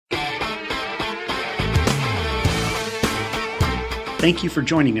Thank you for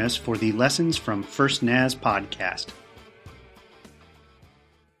joining us for the Lessons from First Naz podcast.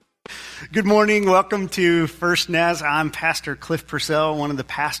 Good morning. Welcome to First Naz. I'm Pastor Cliff Purcell, one of the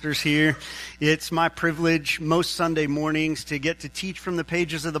pastors here. It's my privilege most Sunday mornings to get to teach from the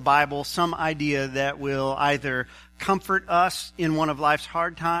pages of the Bible some idea that will either comfort us in one of life's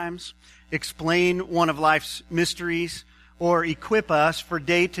hard times, explain one of life's mysteries, or equip us for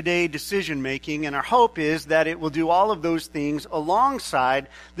day-to-day decision-making. And our hope is that it will do all of those things alongside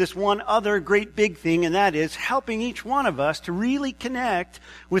this one other great big thing, and that is helping each one of us to really connect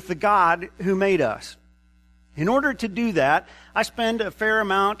with the God who made us. In order to do that, I spend a fair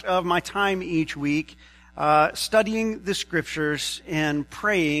amount of my time each week studying the Scriptures and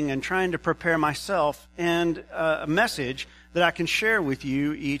praying and trying to prepare myself and a message that I can share with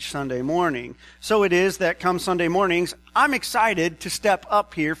you each Sunday morning. So it is that come Sunday mornings, I'm excited to step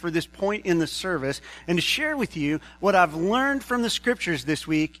up here for this point in the service and to share with you what I've learned from the Scriptures this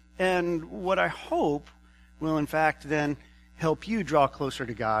week and what I hope will in fact then help you draw closer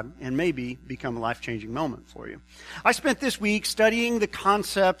to God and maybe become a life-changing moment for you. I spent this week studying the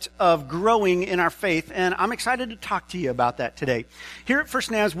concept of growing in our faith, and I'm excited to talk to you about that today. Here at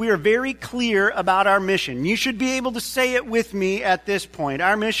First Naz, we are very clear about our mission. You should be able to say it with me at this point.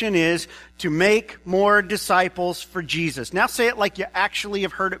 Our mission is to make more disciples for Jesus. Now say it like you actually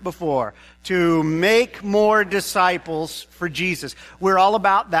have heard it before. To make more disciples for Jesus. We're all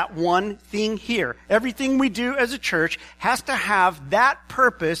about that one thing here. Everything we do as a church has to have that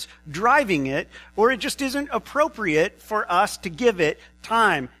purpose driving it, or it just isn't appropriate for us to give it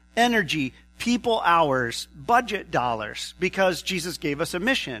time, energy, people hours, budget dollars, because Jesus gave us a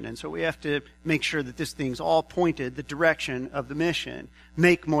mission. And so we have to make sure that this thing's all pointed the direction of the mission.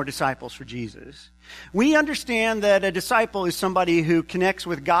 Make more disciples for Jesus. We understand that a disciple is somebody who connects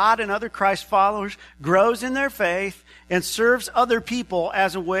with God and other Christ followers, grows in their faith, and serves other people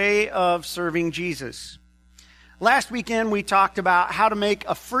as a way of serving Jesus. Last weekend, we talked about how to make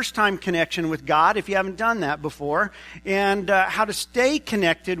a first-time connection with God, if you haven't done that before, and how to stay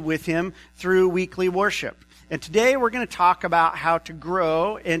connected with Him through weekly worship. And today, we're going to talk about how to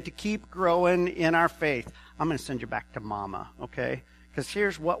grow and to keep growing in our faith. I'm going to send you back to Mama, okay? Because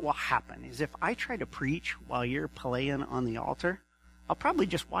here's what will happen, is if I try to preach while you're playing on the altar, I'll probably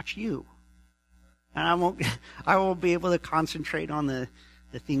just watch you. And I won't be able to concentrate on the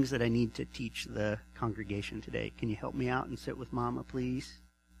things that I need to teach the congregation today. Can you help me out and sit with Mama, please?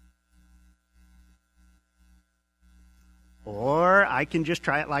 Or I can just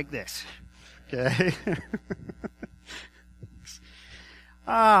try it like this. Okay?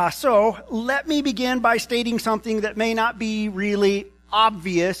 So let me begin by stating something that may not be really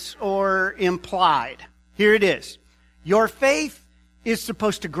obvious or implied. Here it is. Your faith is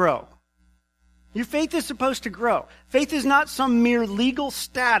supposed to grow. Your faith is supposed to grow. Faith is not some mere legal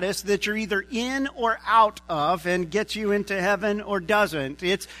status that you're either in or out of and gets you into heaven or doesn't.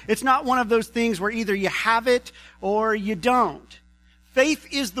 It's not one of those things where either you have it or you don't. Faith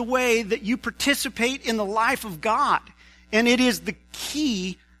is the way that you participate in the life of God, and it is the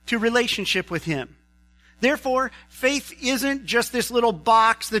key to relationship with Him. Therefore, faith isn't just this little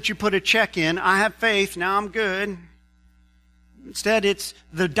box that you put a check in. I have faith, now I'm good. Instead, it's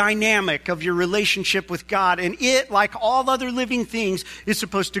the dynamic of your relationship with God. And it, like all other living things, is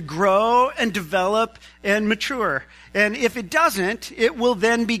supposed to grow and develop and mature. And if it doesn't, it will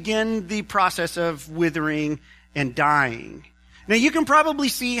then begin the process of withering and dying. Now, you can probably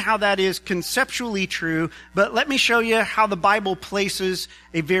see how that is conceptually true, but let me show you how the Bible places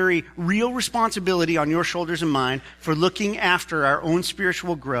a very real responsibility on your shoulders and mine for looking after our own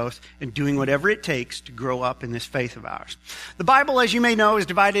spiritual growth and doing whatever it takes to grow up in this faith of ours. The Bible, as you may know, is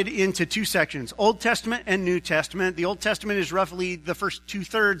divided into two sections, Old Testament and New Testament. The Old Testament is roughly the first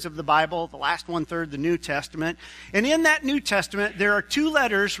 2/3 of the Bible, the last 1/3, the New Testament. And in that New Testament, there are two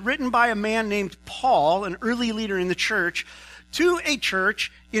letters written by a man named Paul, an early leader in the church, to a church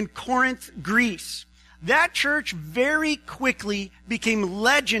in Corinth, Greece. That church very quickly became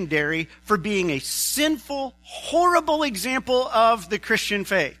legendary for being a sinful, horrible example of the Christian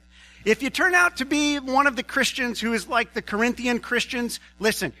faith. If you turn out to be one of the Christians who is like the Corinthian Christians,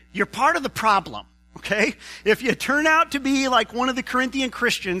 listen, you're part of the problem, okay? If you turn out to be like one of the Corinthian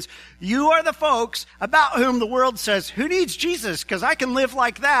Christians, you are the folks about whom the world says, who needs Jesus? Because I can live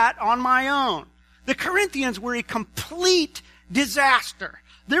like that on my own. The Corinthians were a complete disaster.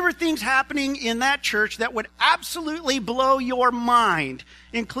 There were things happening in that church that would absolutely blow your mind,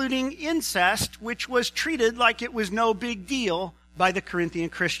 including incest, which was treated like it was no big deal by the Corinthian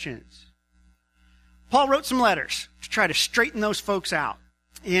Christians. Paul wrote some letters to try to straighten those folks out.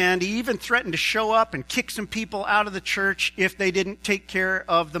 And he even threatened to show up and kick some people out of the church if they didn't take care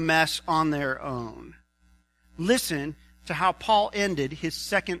of the mess on their own. Listen to how Paul ended his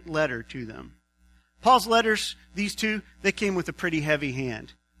second letter to them. Paul's letters, these two, they came with a pretty heavy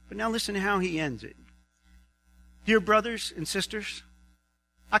hand. But now listen to how he ends it. Dear brothers and sisters,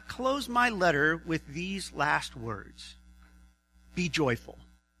 I close my letter with these last words. Be joyful.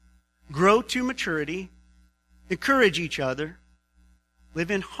 Grow to maturity. Encourage each other. Live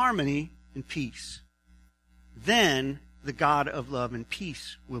in harmony and peace. Then the God of love and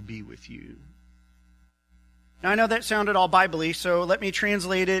peace will be with you. Now, I know that sounded all Bible-y, so let me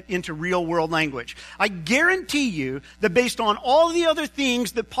translate it into real-world language. I guarantee you that based on all the other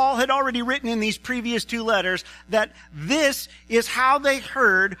things that Paul had already written in these previous two letters, that this is how they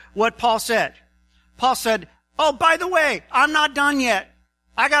heard what Paul said. Paul said, oh, by the way, I'm not done yet.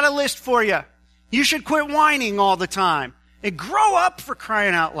 I got a list for you. You should quit whining all the time. And grow up, for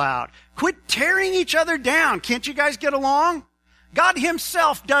crying out loud. Quit tearing each other down. Can't you guys get along? God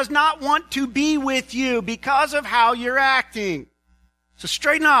himself does not want to be with you because of how you're acting. So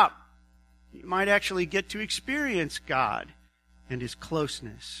straighten up. You might actually get to experience God and his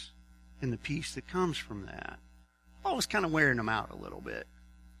closeness and the peace that comes from that. Paul was kind of wearing them out a little bit.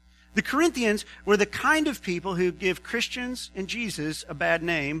 The Corinthians were the kind of people who give Christians and Jesus a bad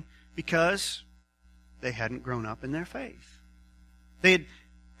name because they hadn't grown up in their faith. They had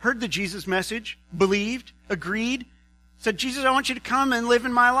heard the Jesus message, believed, agreed, said, Jesus, I want you to come and live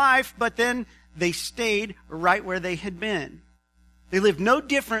in my life, but then they stayed right where they had been. They lived no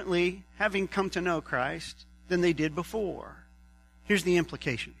differently, having come to know Christ, than they did before. Here's the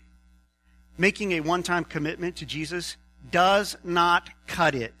implication. Making a one-time commitment to Jesus does not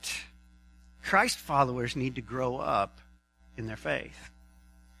cut it. Christ followers need to grow up in their faith.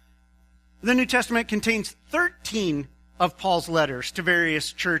 The New Testament contains 13 of Paul's letters to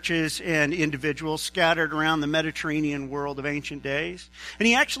various churches and individuals scattered around the Mediterranean world of ancient days. And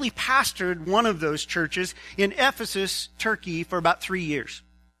he actually pastored one of those churches in Ephesus, Turkey, for about 3 years.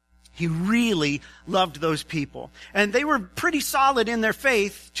 He really loved those people. And they were pretty solid in their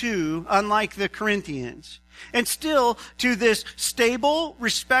faith, too, unlike the Corinthians. And still, to this stable,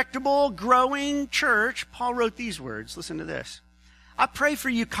 respectable, growing church, Paul wrote these words. Listen to this. I pray for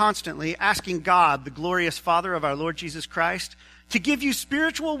you constantly, asking God, the glorious Father of our Lord Jesus Christ, to give you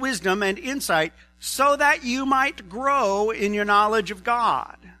spiritual wisdom and insight so that you might grow in your knowledge of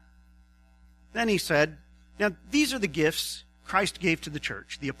God. Then he said, now these are the gifts Christ gave to the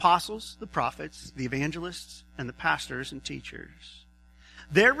church, the apostles, the prophets, the evangelists, and the pastors and teachers.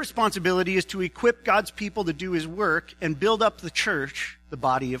 Their responsibility is to equip God's people to do his work and build up the church, the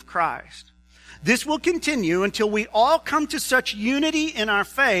body of Christ. This will continue until we all come to such unity in our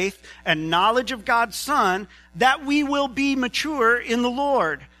faith and knowledge of God's Son that we will be mature in the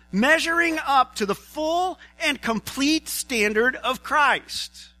Lord, measuring up to the full and complete standard of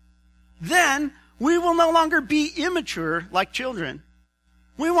Christ. Then we will no longer be immature like children.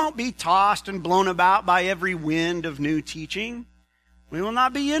 We won't be tossed and blown about by every wind of new teaching. We will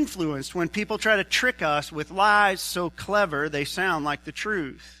not be influenced when people try to trick us with lies so clever they sound like the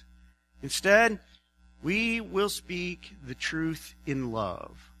truth. Instead, we will speak the truth in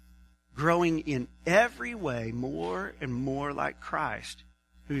love, growing in every way more and more like Christ,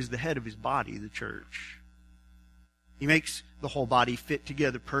 who is the head of his body, the church. He makes the whole body fit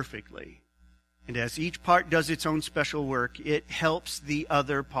together perfectly. And as each part does its own special work, it helps the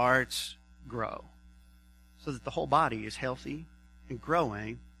other parts grow, so that the whole body is healthy and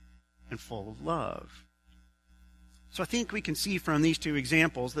growing and full of love. So I think we can see from these two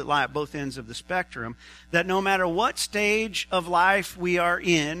examples that lie at both ends of the spectrum that no matter what stage of life we are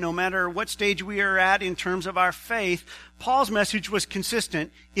in, no matter what stage we are at in terms of our faith, Paul's message was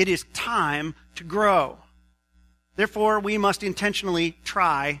consistent. It is time to grow. Therefore, we must intentionally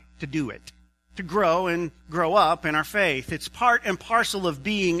try to do it, to grow and grow up in our faith. It's part and parcel of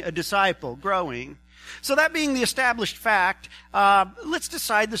being a disciple, growing. So that being the established fact, let's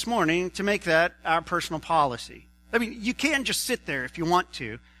decide this morning to make that our personal policy. I mean, you can just sit there if you want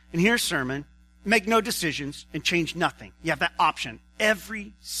to and hear a sermon, make no decisions, and change nothing. You have that option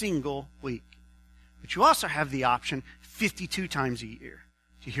every single week. But you also have the option 52 times a year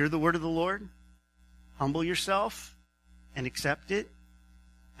to hear the word of the Lord, humble yourself, and accept it,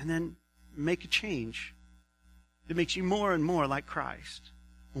 and then make a change that makes you more and more like Christ.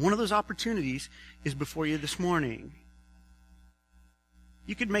 And one of those opportunities is before you this morning.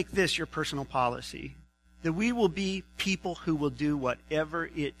 You could make this your personal policy, that we will be people who will do whatever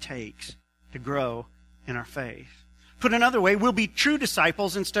it takes to grow in our faith. Put another way, we'll be true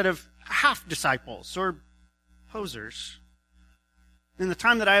disciples instead of half disciples or posers. In the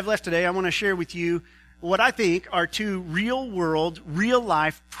time that I have left today, I want to share with you what I think are two real-world,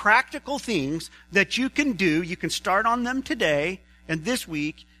 real-life, practical things that you can do. You can start on them today, and this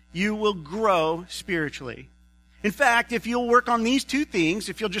week, you will grow spiritually. In fact, if you'll work on these two things,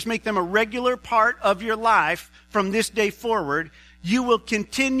 if you'll just make them a regular part of your life from this day forward, you will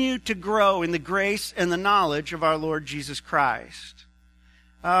continue to grow in the grace and the knowledge of our Lord Jesus Christ.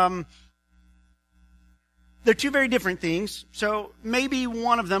 They're two very different things, so maybe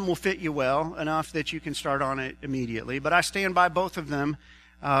one of them will fit you well enough that you can start on it immediately. But I stand by both of them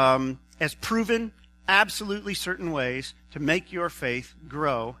as proven, absolutely certain ways to make your faith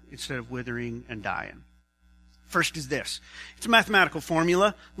grow instead of withering and dying. First is this. It's a mathematical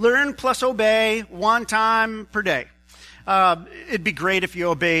formula. Learn plus obey 1 time per day. It'd be great if you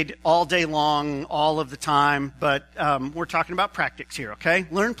obeyed all day long, all of the time, but we're talking about practice here, okay?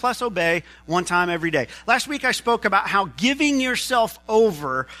 Learn plus obey 1 time every day. Last week I spoke about how giving yourself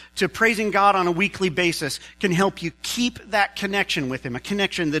over to praising God on a weekly basis can help you keep that connection with Him, a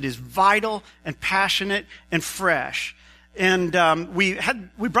connection that is vital and passionate and fresh. And we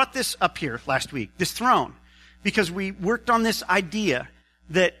brought this up here last week, this throne, because we worked on this idea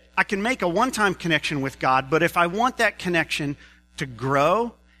that I can make a one-time connection with God, but if I want that connection to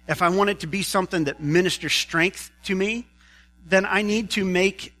grow, if I want it to be something that ministers strength to me, then I need to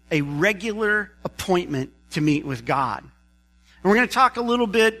make a regular appointment to meet with God. And we're going to talk a little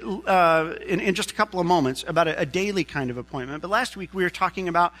bit in just a couple of moments about a daily kind of appointment. But last week we were talking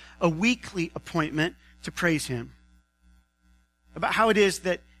about a weekly appointment to praise Him. About how it is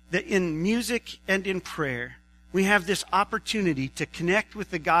that in music and in prayer, we have this opportunity to connect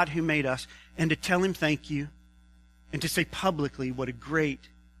with the God who made us and to tell Him thank you and to say publicly what a great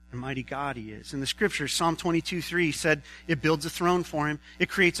and mighty God He is. In the Scriptures, Psalm 22:3 said it builds a throne for Him. It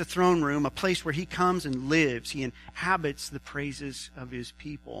creates a throne room, a place where He comes and lives. He inhabits the praises of His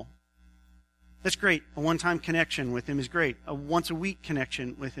people. That's great. A one-time connection with Him is great. A once-a-week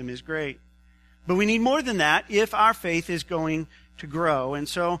connection with Him is great. But we need more than that if our faith is going to grow. And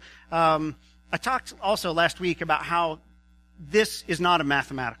so I talked also last week about how this is not a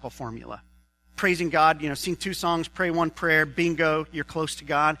mathematical formula. Praising God, sing 2 songs, pray 1 prayer, bingo, you're close to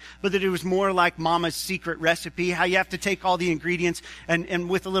God. But that it was more like Mama's secret recipe, how you have to take all the ingredients and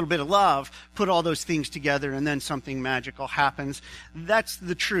with a little bit of love, put all those things together and then something magical happens. That's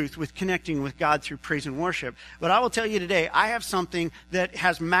the truth with connecting with God through praise and worship. But I will tell you today, I have something that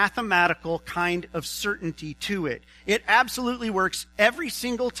has mathematical kind of certainty to it. It absolutely works every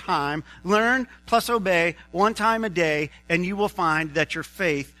single time. Learn plus obey 1 time a day, and you will find that your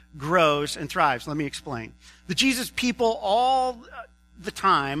faith grows and thrives. Let me explain. The Jesus people all the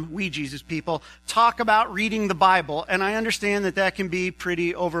time, we Jesus people, talk about reading the Bible, and I understand that can be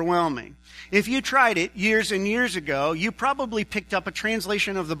pretty overwhelming. If you tried it years and years ago, you probably picked up a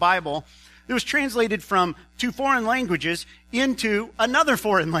translation of the Bible that was translated from 2 foreign languages into another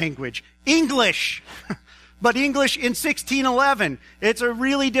foreign language, English. But English in 1611. It's a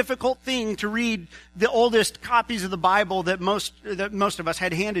really difficult thing to read the oldest copies of the Bible that most of us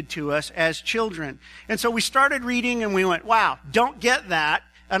had handed to us as children. And so we started reading and we went, wow, don't get that.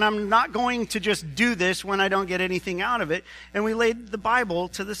 And I'm not going to just do this when I don't get anything out of it. And we laid the Bible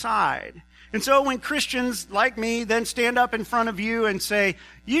to the side. And so when Christians like me then stand up in front of you and say,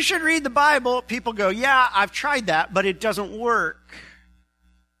 you should read the Bible, people go, yeah, I've tried that, but it doesn't work.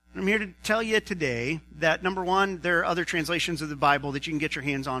 I'm here to tell you today that, number one, there are other translations of the Bible that you can get your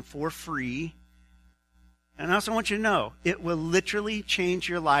hands on for free. And I also want you to know, it will literally change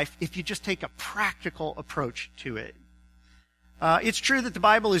your life if you just take a practical approach to it. It's true that the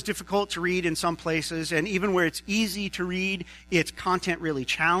Bible is difficult to read in some places, and even where it's easy to read, its content really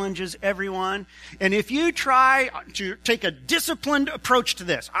challenges everyone. And if you try to take a disciplined approach to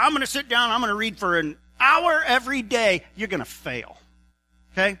this, I'm going to sit down, I'm going to read for an hour every day, you're going to fail.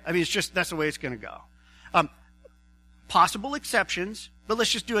 Okay? I mean, that's the way it's going to go. Possible exceptions, but let's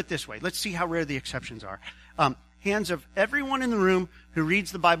just do it this way. Let's see how rare the exceptions are. Hands of everyone in the room who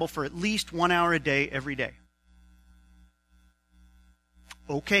reads the Bible for at least 1 hour a day every day.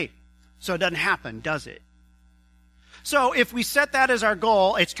 Okay. So it doesn't happen, does it? So if we set that as our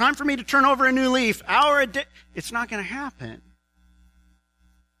goal, it's time for me to turn over a new leaf, hour a day, it's not going to happen.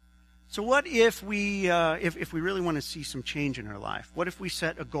 So what if we really want to see some change in our life? What if we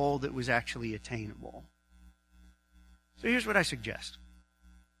set a goal that was actually attainable? So here's what I suggest.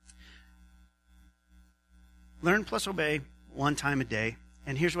 Learn plus obey 1 time a day.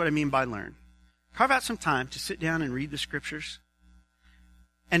 And here's what I mean by learn. Carve out some time to sit down and read the Scriptures.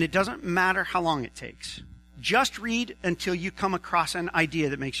 And it doesn't matter how long it takes. Just read until you come across an idea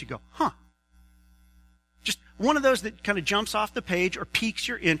that makes you go, huh. Just one of those that kind of jumps off the page or piques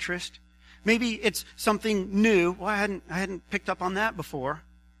your interest. Maybe it's something new. Well, I hadn't picked up on that before.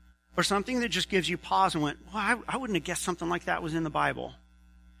 Or something that just gives you pause and went, well, I wouldn't have guessed something like that was in the Bible.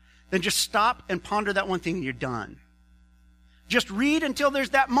 Then just stop and ponder that one thing and you're done. Just read until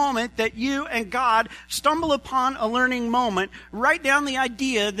there's that moment that you and God stumble upon a learning moment. Write down the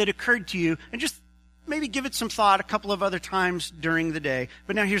idea that occurred to you and just maybe give it some thought a couple of other times during the day.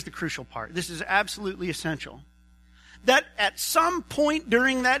 But now here's the crucial part. This is absolutely essential. That at some point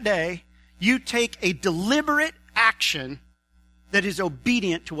during that day, you take a deliberate action that is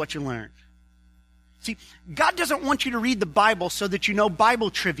obedient to what you learned. See, God doesn't want you to read the Bible so that you know Bible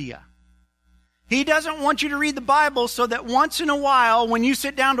trivia. He doesn't want you to read the Bible so that once in a while, when you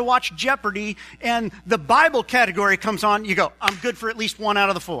sit down to watch Jeopardy and the Bible category comes on, you go, I'm good for at least 1 out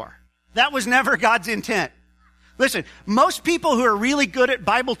of the 4. That was never God's intent. Listen, most people who are really good at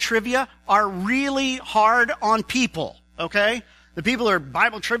Bible trivia are really hard on people, okay? The people who are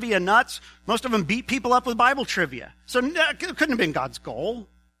Bible trivia nuts, most of them beat people up with Bible trivia. So it couldn't have been God's goal.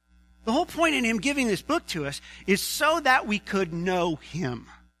 The whole point in him giving this book to us is so that we could know him.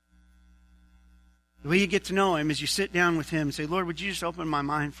 The way you get to know him is you sit down with him and say, Lord, would you just open my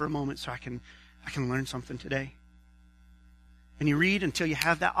mind for a moment so I can learn something today? And you read until you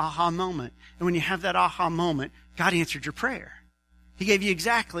have that aha moment. And when you have that aha moment, God answered your prayer. He gave you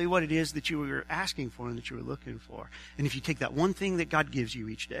exactly what it is that you were asking for and that you were looking for. And if you take that one thing that God gives you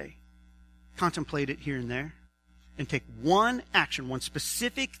each day, contemplate it here and there, and take one action, one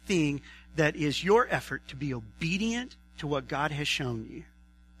specific thing that is your effort to be obedient to what God has shown you.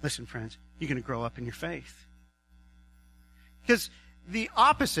 Listen, friends, you're going to grow up in your faith. Because the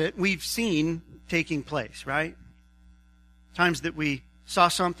opposite we've seen taking place, right? Times that we saw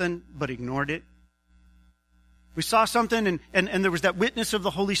something but ignored it. We saw something and there was that witness of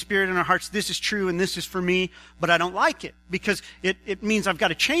the Holy Spirit in our hearts. This is true and this is for me, but I don't like it because it means I've got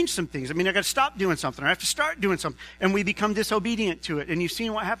to change some things. I mean, I've got to stop doing something or I have to start doing something. And we become disobedient to it. And you've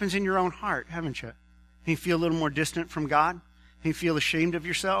seen what happens in your own heart, haven't you? And you feel a little more distant from God. And you feel ashamed of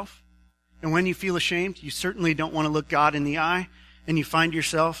yourself. And when you feel ashamed, you certainly don't want to look God in the eye. And you find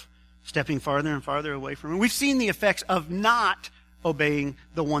yourself stepping farther and farther away from him. We've seen the effects of not obeying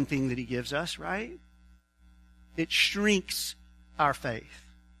the one thing that he gives us, right? It shrinks our faith.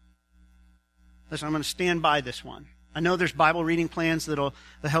 Listen, I'm going to stand by this one. I know there's Bible reading plans that'll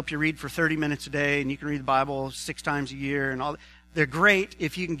help you read for 30 minutes a day, and you can read the Bible 6 times a year, and all. They're great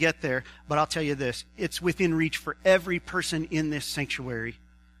if you can get there, but I'll tell you this. It's within reach for every person in this sanctuary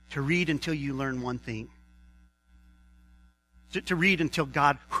to read until you learn one thing. To read until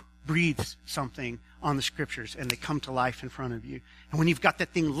God breathes something on the Scriptures, and they come to life in front of you. And when you've got that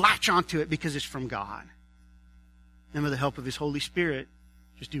thing, latch onto it because it's from God. And with the help of his Holy Spirit,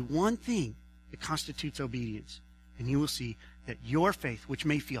 just do one thing that constitutes obedience. And you will see that your faith, which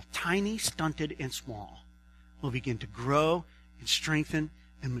may feel tiny, stunted, and small, will begin to grow and strengthen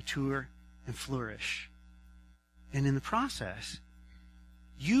and mature and flourish. And in the process,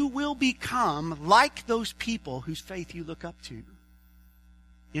 you will become like those people whose faith you look up to. You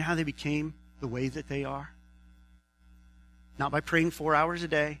know how they became the way that they are? Not by praying 4 hours a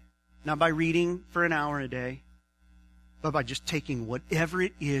day, not by reading for an hour a day, but by just taking whatever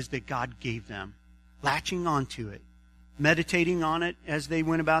it is that God gave them, latching onto it, meditating on it as they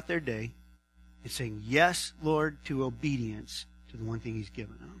went about their day, and saying, yes, Lord, to obedience to the one thing he's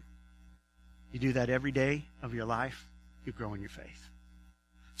given them. You do that every day of your life, you grow in your faith.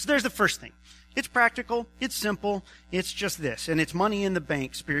 So there's the first thing. It's practical, it's simple, it's just this, and it's money in the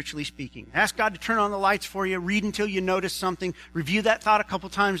bank, spiritually speaking. Ask God to turn on the lights for you, read until you notice something, review that thought a couple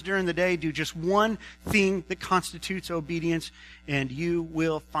times during the day, do just one thing that constitutes obedience, and you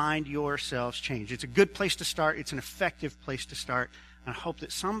will find yourselves changed. It's a good place to start, it's an effective place to start, and I hope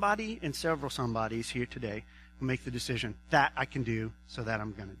that somebody and several somebodies here today will make the decision, that I can do, so that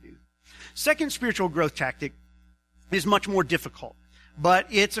I'm going to do. Second spiritual growth tactic is much more difficult, but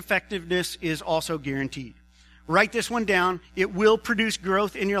its effectiveness is also guaranteed. Write this one down. It will produce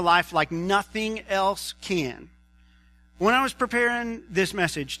growth in your life like nothing else can. When I was preparing this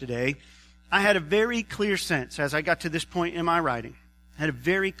message today, I had a very clear sense, as I got to this point in my writing, I had a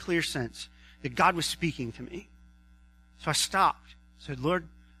very clear sense that God was speaking to me. So I stopped, said, Lord,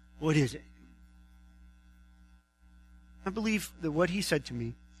 what is it? I believe that what he said to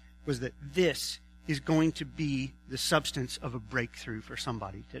me was that this is going to be the substance of a breakthrough for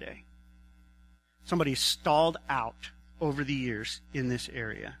somebody today. Somebody is stalled out over the years in this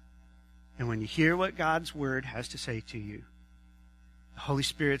area. And when you hear what God's Word has to say to you, the Holy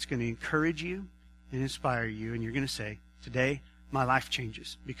Spirit's going to encourage you and inspire you, and you're going to say, today my life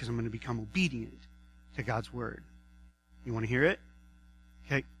changes because I'm going to become obedient to God's word. You want to hear it?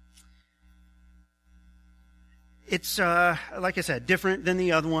 Okay. It's, like I said, different than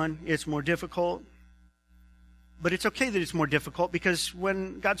the other one. It's more difficult. But it's okay that it's more difficult because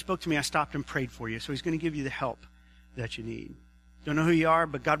when God spoke to me, I stopped and prayed for you. So he's going to give you the help that you need. Don't know who you are,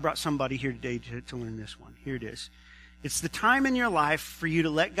 but God brought somebody here today to learn this one. Here it is. It's the time in your life for you to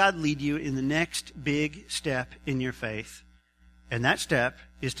let God lead you in the next big step in your faith. And that step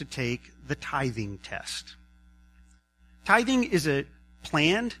is to take the tithing test. Tithing is a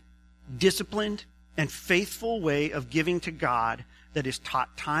planned, disciplined, and faithful way of giving to God that is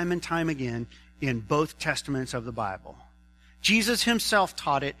taught time and time again in both testaments of the Bible. Jesus himself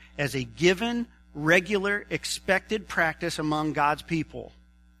taught it as a given, regular, expected practice among God's people.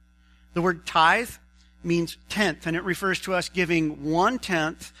 The word tithe means tenth, and it refers to us giving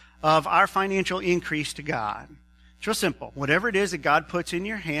 1/10 of our financial increase to God. It's real simple. Whatever it is that God puts in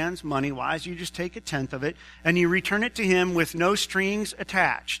your hands, money-wise, you just take 1/10 of it, and you return it to him with no strings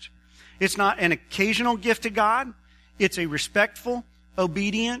attached. It's not an occasional gift to God. It's a respectful,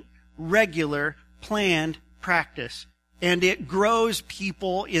 obedient, regular, planned practice. And it grows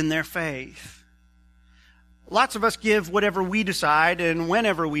people in their faith. Lots of us give whatever we decide and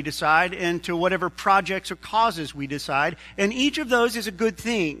whenever we decide and to whatever projects or causes we decide. And each of those is a good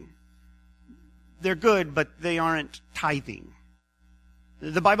thing. They're good, but they aren't tithing.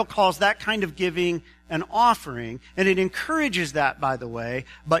 The Bible calls that kind of giving an offering, and it encourages that, by the way.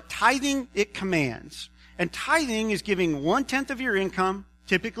 But tithing, it commands. And tithing is giving 1/10 of your income,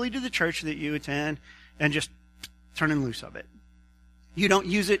 typically to the church that you attend, and just turning loose of it. You don't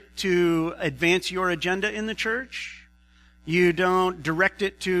use it to advance your agenda in the church. You don't direct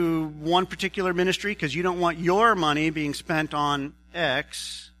it to one particular ministry because you don't want your money being spent on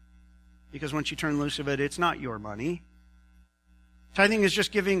X, because once you turn loose of it, it's not your money. Tithing is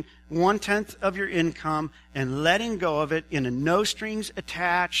just giving 1/10 of your income and letting go of it in a no strings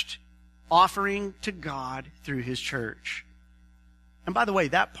attached offering to God through his church. And by the way,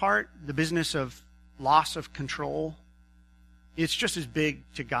 that part, the business of loss of control, it's just as big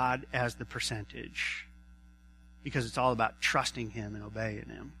to God as the percentage, because it's all about trusting him and obeying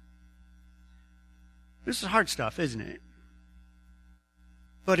him. This is hard stuff, isn't it?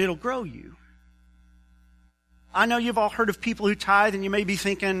 But it'll grow you. I know you've all heard of people who tithe, and you may be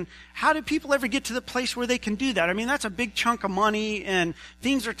thinking, how do people ever get to the place where they can do that? I mean, that's a big chunk of money, and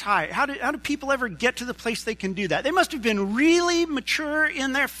things are tight. How do people ever get to the place they can do that? They must have been really mature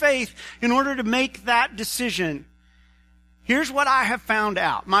in their faith in order to make that decision. Here's what I have found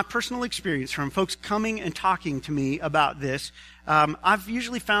out. My personal experience from folks coming and talking to me about this, I've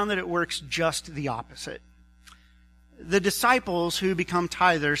usually found that it works just the opposite. The disciples who become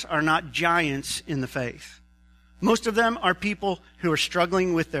tithers are not giants in the faith. Most of them are people who are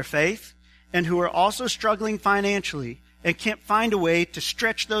struggling with their faith and who are also struggling financially and can't find a way to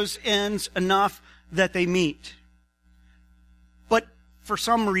stretch those ends enough that they meet. But for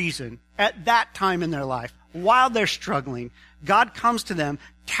some reason, at that time in their life, while they're struggling, God comes to them,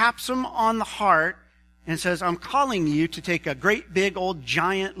 taps them on the heart, and says, I'm calling you to take a great big old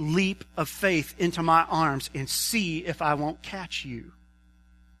giant leap of faith into my arms and see if I won't catch you.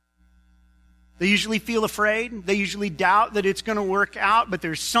 They usually feel afraid. They usually doubt that it's going to work out, but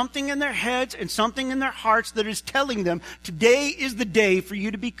there's something in their heads and something in their hearts that is telling them, today is the day for you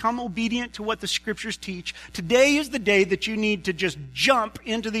to become obedient to what the Scriptures teach. Today is the day that you need to just jump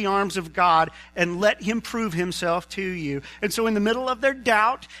into the arms of God and let him prove himself to you. And so in the middle of their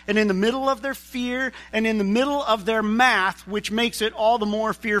doubt, and in the middle of their fear, and in the middle of their math, which makes it all the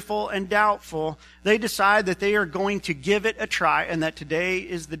more fearful and doubtful, they decide that they are going to give it a try and that today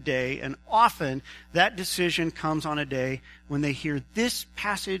is the day. And often that decision comes on a day when they hear this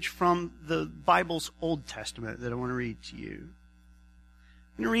passage from the Bible's Old Testament that I want to read to you.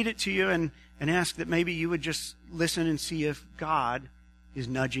 I'm going to read it to you and ask that maybe you would just listen and see if God is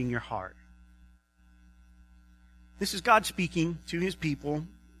nudging your heart. This is God speaking to his people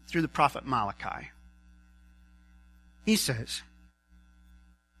through the prophet Malachi. He says,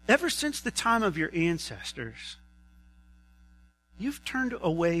 ever since the time of your ancestors, you've turned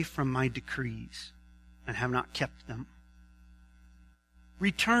away from my decrees and have not kept them.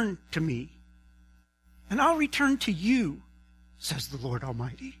 Return to me, and I'll return to you, says the Lord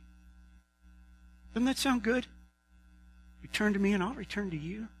Almighty. Doesn't that sound good? Return to me, and I'll return to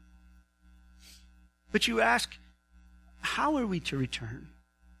you. But you ask, how are we to return?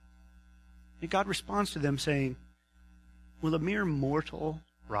 And God responds to them saying, will a mere mortal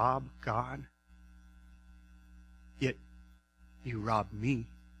rob God? Yet you rob me.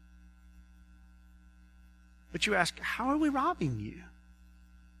 But you ask, how are we robbing you?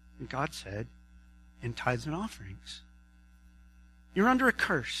 And God said, in tithes and offerings. You're under a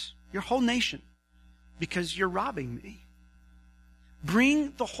curse, your whole nation, because you're robbing me.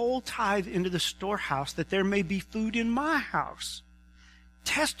 Bring the whole tithe into the storehouse, that there may be food in my house.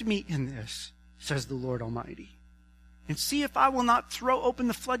 Test me in this, says the Lord Almighty, and see if I will not throw open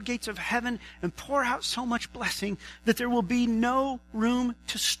the floodgates of heaven and pour out so much blessing that there will be no room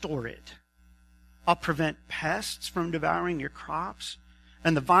to store it. I'll prevent pests from devouring your crops,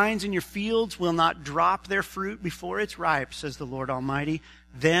 and the vines in your fields will not drop their fruit before it's ripe, says the Lord Almighty.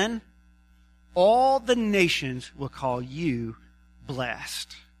 Then all the nations will call you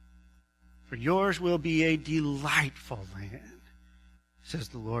blessed, for yours will be a delightful land, says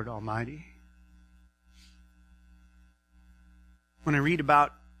the Lord Almighty. When I read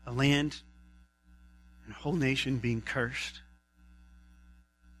about a land and a whole nation being cursed,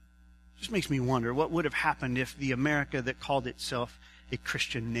 it just makes me wonder what would have happened if the America that called itself a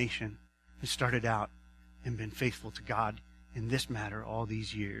Christian nation had started out and been faithful to God in this matter all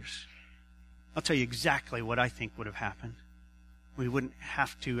these years. I'll tell you exactly what I think would have happened. We wouldn't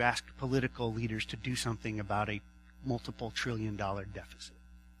have to ask political leaders to do something about a multiple trillion-dollar deficit,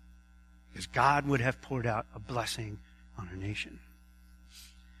 because God would have poured out a blessing on our nation.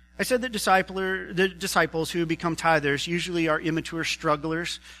 I said that the disciples who become tithers usually are immature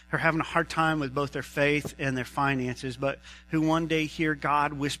strugglers who are having a hard time with both their faith and their finances, but who one day hear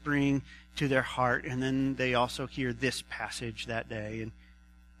God whispering to their heart, and then they also hear this passage that day.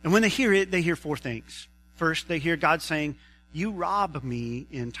 And when they hear it, they hear four things. First, they hear God saying, "You rob me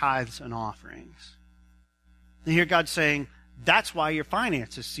in tithes and offerings." They hear God saying, "That's why your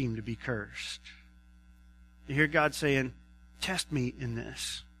finances seem to be cursed." They hear God saying, "Test me in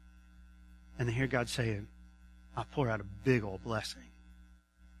this." And they hear God saying, "I'll pour out a big old blessing."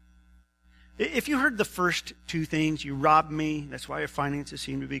 If you heard the first two things, "You robbed me, that's why your finances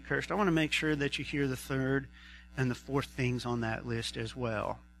seem to be cursed," I want to make sure that you hear the third and the fourth things on that list as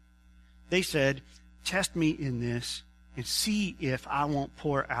well. They said, "Test me in this and see if I won't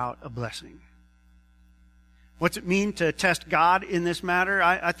pour out a blessing." What's it mean to test God in this matter?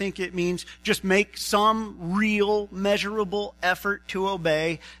 I think it means just make some real, measurable effort to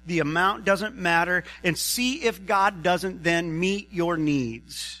obey. The amount doesn't matter. And see if God doesn't then meet your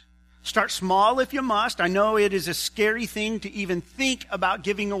needs. Start small if you must. I know it is a scary thing to even think about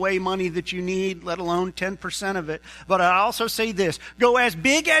giving away money that you need, let alone 10% of it. But I also say this: go as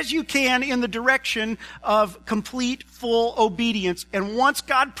big as you can in the direction of complete, full obedience. And once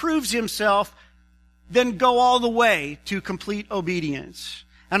God proves himself, then go all the way to complete obedience.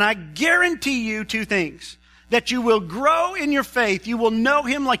 And I guarantee you two things: that you will grow in your faith. You will know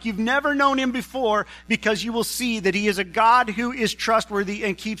him like you've never known him before, because you will see that he is a God who is trustworthy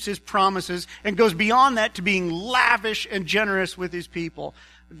and keeps his promises and goes beyond that to being lavish and generous with his people.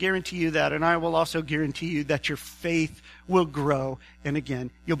 I guarantee you that. And I will also guarantee you that your faith will grow. And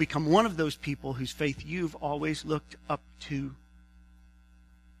again, you'll become one of those people whose faith you've always looked up to.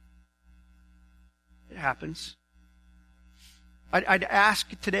 It happens. I'd ask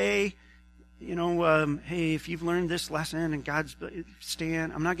today, hey, if you've learned this lesson and God's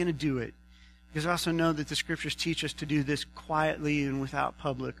stand, I'm not going to do it, because I also know that the scriptures teach us to do this quietly and without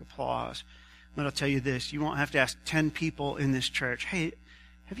public applause. But I'll tell you this: you won't have to ask 10 people in this church, "Hey,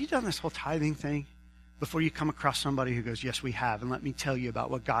 have you done this whole tithing thing?" before you come across somebody who goes, "Yes, we have, and let me tell you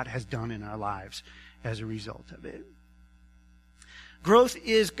about what God has done in our lives as a result of it." Growth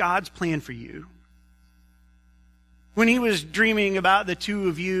is God's plan for you. When he was dreaming about the two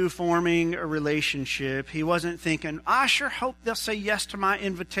of you forming a relationship, he wasn't thinking, "I sure hope they'll say yes to my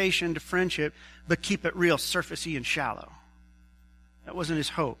invitation to friendship, but keep it real surfacey and shallow." That wasn't his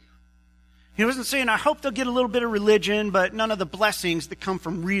hope. He wasn't saying, "I hope they'll get a little bit of religion, but none of the blessings that come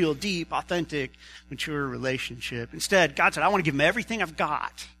from real, deep, authentic, mature relationship." Instead, God said, "I want to give them everything I've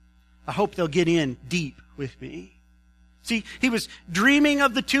got. I hope they'll get in deep with me." See, he was dreaming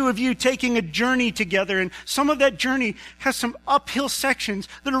of the two of you taking a journey together, and some of that journey has some uphill sections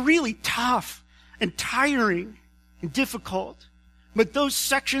that are really tough and tiring and difficult. But those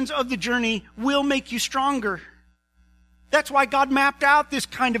sections of the journey will make you stronger. That's why God mapped out this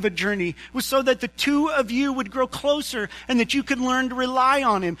kind of a journey, was so that the two of you would grow closer and that you could learn to rely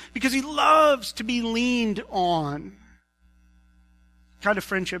on him, because he loves to be leaned on. The kind of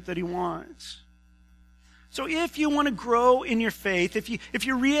friendship that he wants. So if you want to grow in your faith, if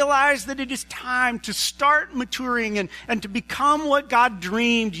you realize that it is time to start maturing and to become what God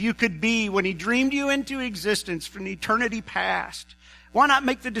dreamed you could be when he dreamed you into existence from eternity past, why not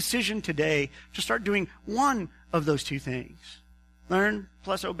make the decision today to start doing one of those two things? Learn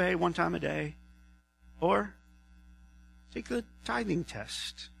plus obey one time a day, or take the tithing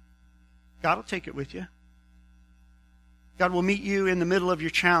test. God will take it with you. God will meet you in the middle of your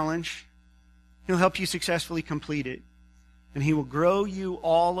challenge. He'll help you successfully complete it. And He will grow you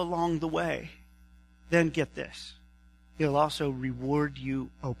all along the way. Then get this. He'll also reward you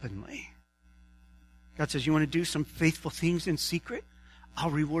openly. God says, you want to do some faithful things in secret? I'll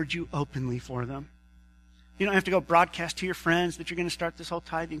reward you openly for them. You don't have to go broadcast to your friends that you're going to start this whole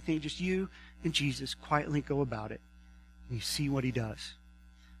tithing thing. Just you and Jesus quietly go about it. And you see what He does.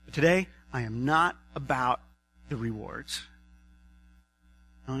 But today, I am not about the rewards.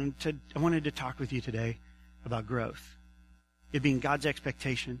 I wanted to talk with you today about growth. It being God's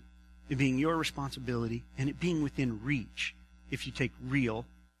expectation, it being your responsibility, and it being within reach if you take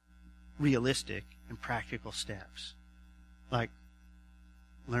realistic, and practical steps. Like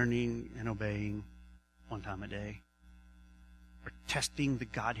learning and obeying one time a day. Or testing the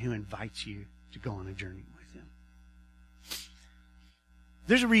God who invites you to go on a journey with Him.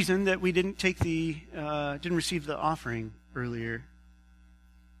 There's a reason that we didn't receive the offering earlier.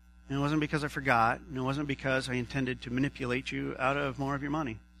 And it wasn't because I forgot. And it wasn't because I intended to manipulate you out of more of your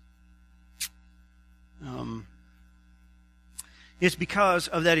money. It's because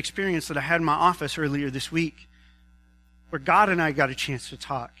of that experience that I had in my office earlier this week where God and I got a chance to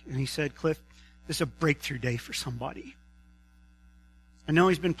talk. And He said, Cliff, this is a breakthrough day for somebody. I know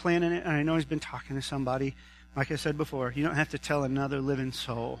He's been planning it, and I know He's been talking to somebody. Like I said before, you don't have to tell another living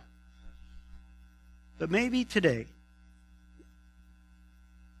soul. But maybe today,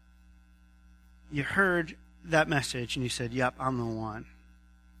 you heard that message and you said, yep, I'm the one.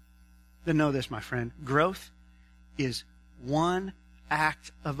 Then know this, my friend. Growth is one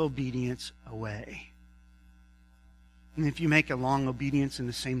act of obedience away. And if you make a long obedience in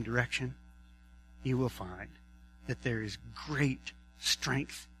the same direction, you will find that there is great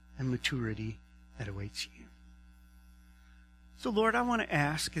strength and maturity that awaits you. So, Lord, I want to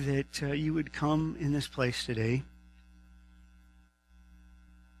ask that you would come in this place today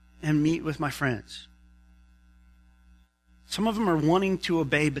and meet with my friends. Some of them are wanting to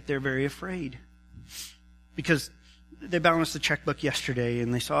obey, but they're very afraid because they balanced the checkbook yesterday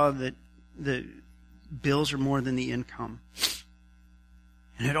and they saw that the bills are more than the income.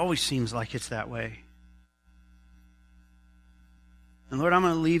 And it always seems like it's that way. And Lord, I'm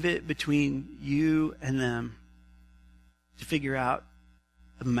going to leave it between you and them to figure out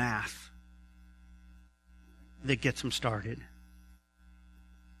the math that gets them started.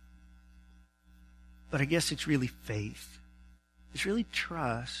 But I guess it's really faith. It's really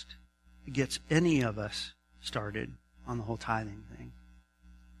trust that gets any of us started on the whole tithing thing.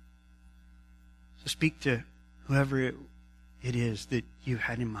 So speak to whoever it is that you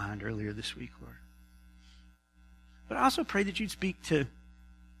had in mind earlier this week, Lord. But I also pray that you'd speak to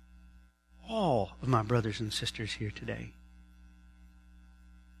all of my brothers and sisters here today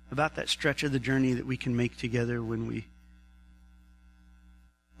about that stretch of the journey that we can make together when we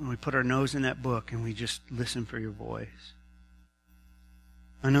put our nose in that book and we just listen for your voice.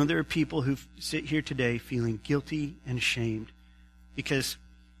 I know there are people who sit here today feeling guilty and ashamed because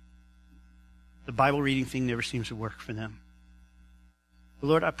the Bible reading thing never seems to work for them. But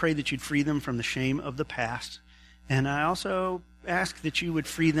Lord, I pray that you'd free them from the shame of the past. And I also ask that you would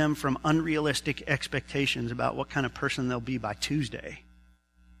free them from unrealistic expectations about what kind of person they'll be by Tuesday.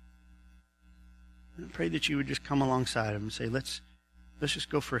 And I pray that you would just come alongside them and say, let's just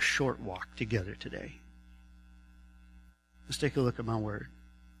go for a short walk together today. Let's take a look at my word.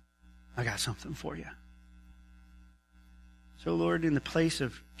 I got something for you. So, Lord, in the place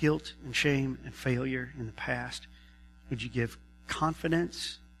of guilt and shame and failure in the past, would you give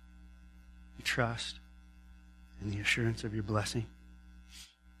confidence, and trust, and the assurance of your blessing?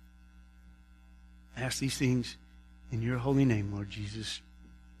 I ask these things in your holy name, Lord Jesus.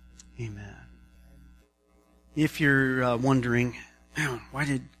 Amen. If you're wondering, why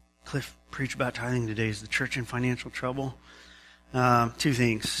did Cliff preach about tithing today? Is the church in financial trouble? Two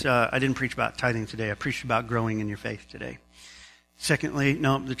things. I didn't preach about tithing today. I preached about growing in your faith today. Secondly,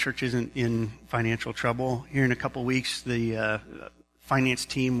 no, the church isn't in financial trouble. Here in a couple weeks, the finance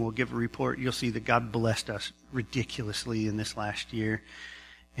team will give a report. You'll see that God blessed us ridiculously in this last year.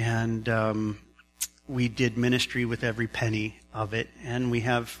 And we did ministry with every penny of it. And we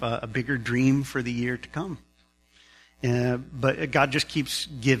have a bigger dream for the year to come. But God just keeps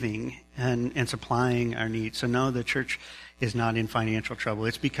giving and supplying our needs. So no, the church is not in financial trouble.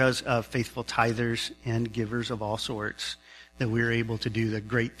 It's because of faithful tithers and givers of all sorts that we're able to do the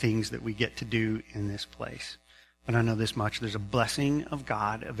great things that we get to do in this place. But I know this much. There's a blessing of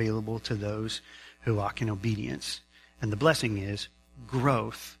God available to those who walk in obedience. And the blessing is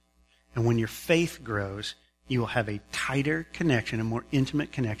growth. And when your faith grows, you will have a tighter connection, a more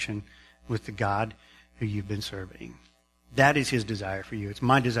intimate connection with the God who you've been serving. That is his desire for you. It's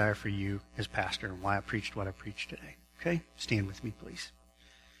my desire for you as pastor and why I preached what I preached today. Okay? Stand with me, please.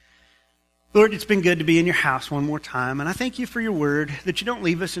 Lord, it's been good to be in your house one more time, and I thank you for your word, that you don't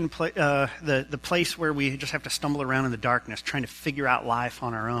leave us in the place where we just have to stumble around in the darkness trying to figure out life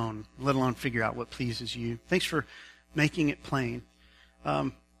on our own, let alone figure out what pleases you. Thanks for making it plain.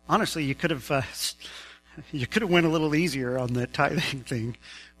 Honestly, you could have went a little easier on the tithing thing.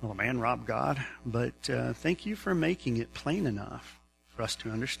 Well, a man robbed God, but thank you for making it plain enough for us to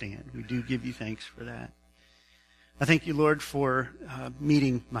understand. We do give you thanks for that. I thank you, Lord, for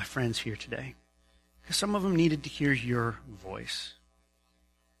meeting my friends here today, because some of them needed to hear your voice.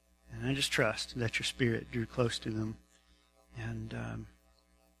 And I just trust that your Spirit drew close to them and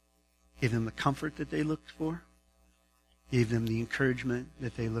gave them the comfort that they looked for, gave them the encouragement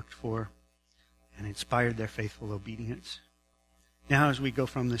that they looked for, and inspired their faithful obedience. Now, as we go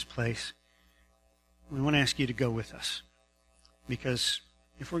from this place, we want to ask you to go with us, because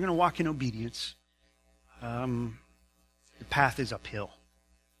if we're going to walk in obedience, the path is uphill.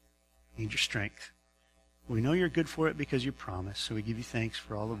 You need your strength. We know you're good for it because you promised, so we give you thanks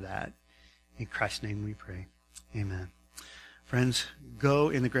for all of that. In Christ's name we pray. Amen. Friends, go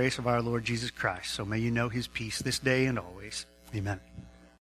in the grace of our Lord Jesus Christ, so may you know his peace this day and always. Amen.